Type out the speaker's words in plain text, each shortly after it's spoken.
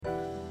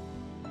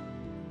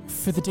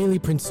For the Daily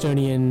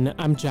Princetonian,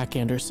 I'm Jack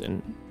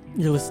Anderson.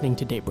 You're listening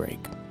to Daybreak.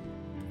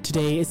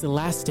 Today is the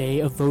last day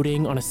of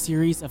voting on a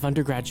series of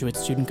undergraduate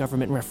student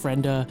government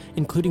referenda,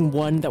 including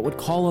one that would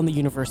call on the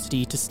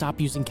university to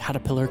stop using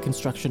Caterpillar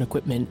construction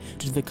equipment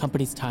due to the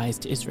company's ties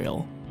to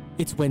Israel.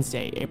 It's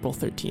Wednesday, April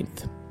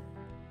 13th.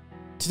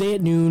 Today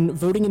at noon,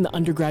 voting in the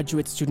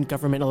undergraduate student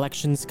government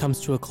elections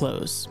comes to a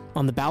close.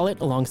 On the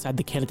ballot, alongside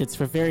the candidates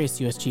for various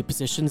USG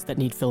positions that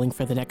need filling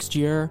for the next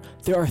year,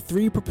 there are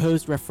 3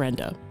 proposed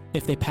referenda.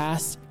 If they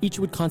pass, each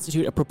would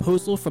constitute a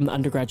proposal from the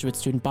undergraduate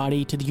student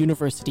body to the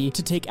university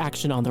to take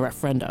action on the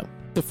referenda.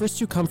 The first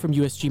 2 come from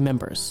USG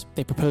members.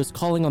 They propose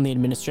calling on the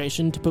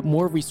administration to put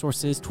more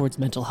resources towards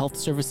mental health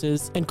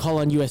services and call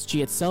on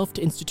USG itself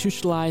to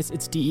institutionalize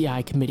its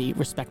DEI committee,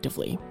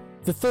 respectively.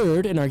 The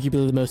third, and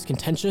arguably the most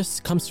contentious,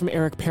 comes from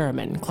Eric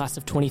Perriman, class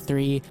of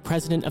 23,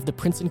 president of the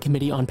Princeton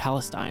Committee on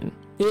Palestine.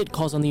 It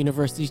calls on the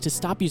university to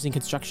stop using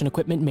construction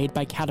equipment made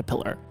by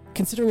Caterpillar.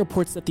 Considering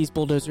reports that these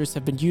bulldozers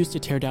have been used to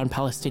tear down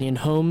Palestinian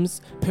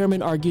homes,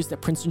 Perriman argues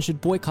that Princeton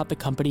should boycott the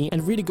company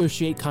and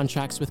renegotiate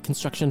contracts with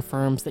construction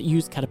firms that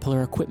use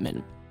Caterpillar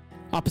equipment.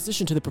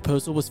 Opposition to the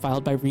proposal was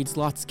filed by Reed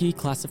Zlotsky,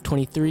 class of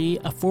 23,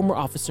 a former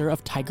officer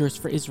of Tigers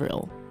for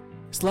Israel.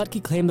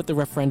 Zlotsky claimed that the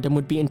referendum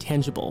would be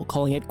intangible,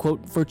 calling it,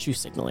 quote, virtue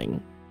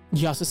signaling.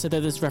 He also said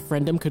that this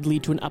referendum could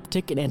lead to an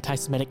uptick in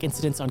anti-Semitic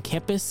incidents on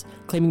campus,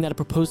 claiming that a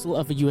proposal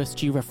of a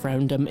USG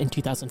referendum in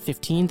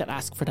 2015 that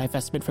asked for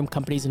divestment from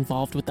companies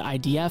involved with the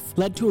IDF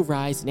led to a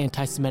rise in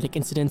anti-Semitic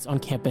incidents on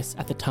campus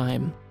at the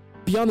time.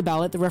 Beyond the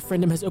ballot, the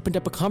referendum has opened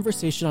up a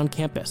conversation on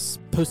campus.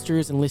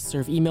 Posters and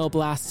listserv email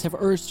blasts have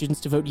urged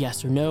students to vote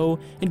yes or no,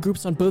 and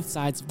groups on both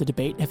sides of the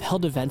debate have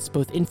held events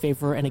both in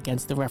favor and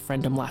against the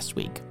referendum last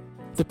week.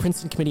 The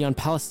Princeton Committee on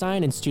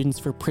Palestine and Students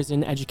for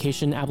Prison,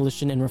 Education,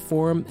 Abolition, and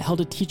Reform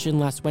held a teach-in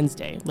last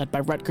Wednesday, led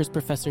by Rutgers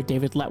professor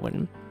David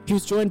Letwin. He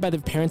was joined by the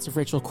parents of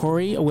Rachel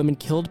Corrie, a woman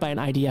killed by an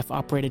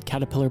IDF-operated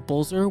Caterpillar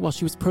bulldozer while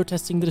she was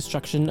protesting the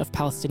destruction of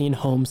Palestinian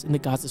homes in the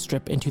Gaza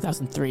Strip in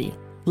 2003.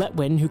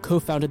 Letwin, who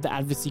co-founded the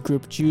advocacy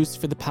group Jews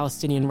for the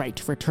Palestinian Right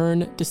to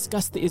Return,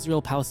 discussed the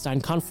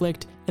Israel-Palestine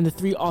conflict, and the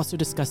 3 also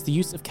discussed the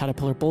use of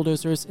Caterpillar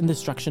bulldozers in the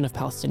destruction of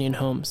Palestinian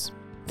homes.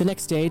 The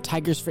next day,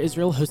 Tigers for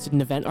Israel hosted an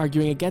event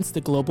arguing against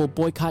the global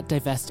Boycott,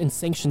 Divest, and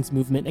Sanctions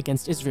Movement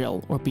Against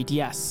Israel, or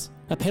BDS.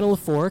 A panel of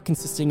 4,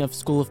 consisting of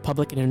School of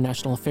Public and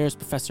International Affairs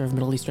Professor of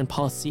Middle Eastern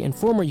Policy and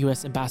former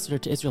U.S. Ambassador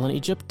to Israel and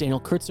Egypt, Daniel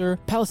Kurtzer,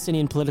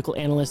 Palestinian political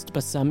analyst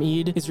Bassam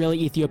Eid,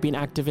 Israeli-Ethiopian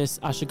activist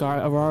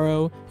Ashagar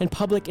Araro, and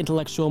public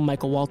intellectual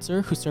Michael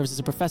Walzer, who serves as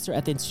a professor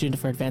at the Institute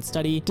for Advanced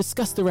Study,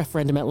 discussed the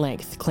referendum at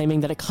length, claiming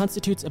that it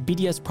constitutes a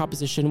BDS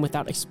proposition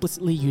without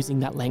explicitly using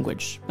that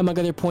language. Among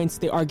other points,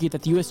 they argued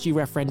that the USG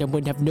referendum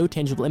would have no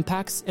tangible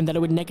impacts and that it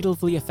would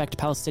negatively affect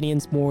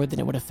Palestinians more than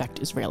it would affect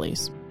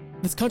Israelis.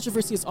 This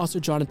controversy has also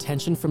drawn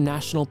attention from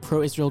national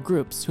pro-Israel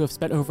groups who have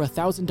spent over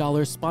 $1,000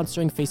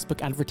 sponsoring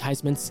Facebook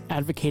advertisements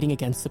advocating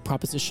against the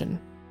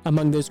proposition.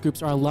 Among those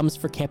groups are Alums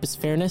for Campus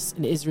Fairness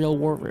and Israel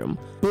War Room,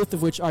 both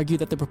of which argue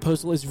that the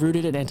proposal is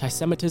rooted in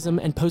anti-Semitism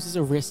and poses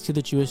a risk to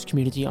the Jewish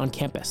community on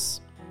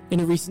campus.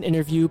 In a recent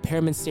interview,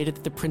 Perriman stated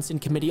that the Princeton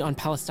Committee on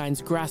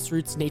Palestine's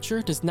grassroots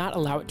nature does not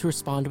allow it to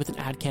respond with an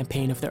ad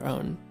campaign of their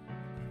own.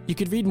 You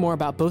could read more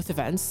about both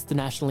events, the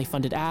nationally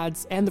funded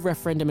ads, and the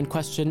referendum in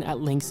question at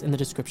links in the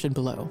description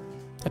below.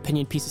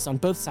 Opinion pieces on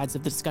both sides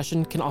of the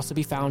discussion can also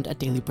be found at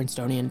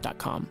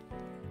dailyprincetonian.com.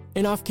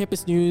 In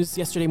off-campus news,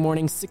 yesterday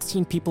morning,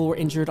 16 people were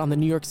injured on the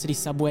New York City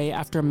subway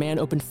after a man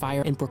opened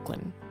fire in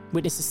Brooklyn.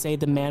 Witnesses say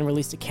the man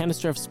released a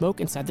canister of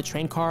smoke inside the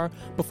train car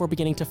before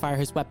beginning to fire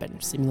his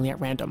weapon, seemingly at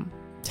random.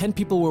 10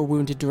 people were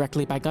wounded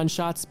directly by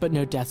gunshots, but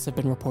no deaths have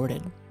been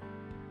reported.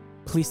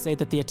 Police say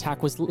that the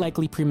attack was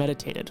likely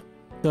premeditated.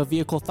 Though a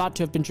vehicle thought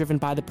to have been driven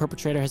by the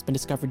perpetrator has been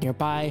discovered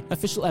nearby,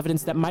 official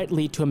evidence that might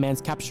lead to a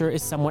man's capture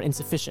is somewhat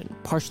insufficient,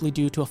 partially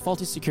due to a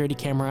faulty security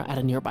camera at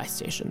a nearby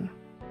station.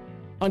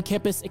 On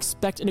campus,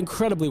 expect an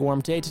incredibly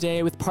warm day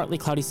today with partly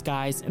cloudy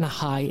skies and a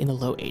high in the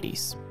low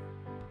 80s.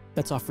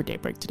 That's all for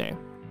Daybreak today.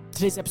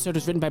 Today's episode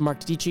was written by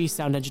Mark Didici,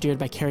 sound engineered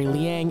by Carrie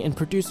Liang, and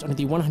produced under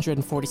the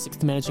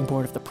 146th Managing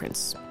Board of The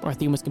Prince. Our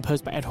theme was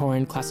composed by Ed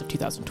Horan, class of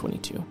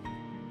 2022.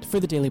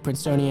 For the Daily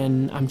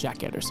Princetonian, I'm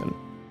Jack Anderson.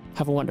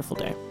 Have a wonderful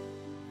day.